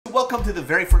welcome to the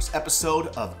very first episode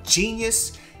of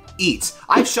Genius Eats.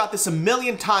 I've shot this a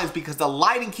million times because the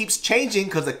lighting keeps changing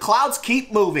because the clouds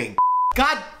keep moving.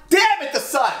 God damn it, the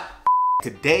sun!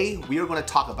 Today, we are going to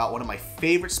talk about one of my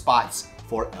favorite spots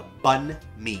for a banh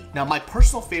mi. Now, my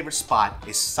personal favorite spot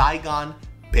is Saigon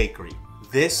Bakery.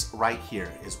 This right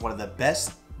here is one of the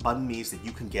best banh mi's that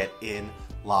you can get in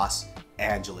Los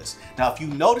Angeles. Now, if you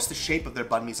notice, the shape of their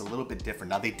banh mi is a little bit different.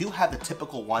 Now, they do have the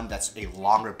typical one that's a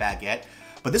longer baguette,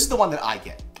 but this is the one that I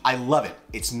get. I love it.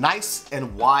 It's nice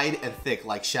and wide and thick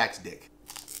like Shaq's dick.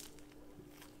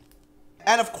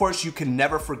 And of course, you can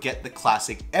never forget the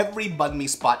classic. Every banh mi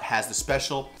spot has the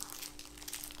special.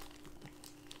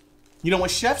 You know, when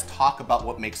chefs talk about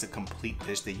what makes a complete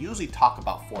dish, they usually talk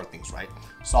about four things, right?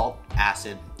 Salt,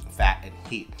 acid, fat, and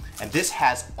heat. And this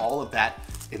has all of that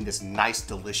in this nice,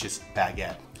 delicious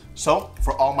baguette. So,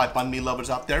 for all my banh mi lovers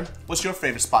out there, what's your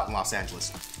favorite spot in Los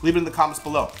Angeles? Leave it in the comments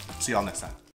below. See y'all next time.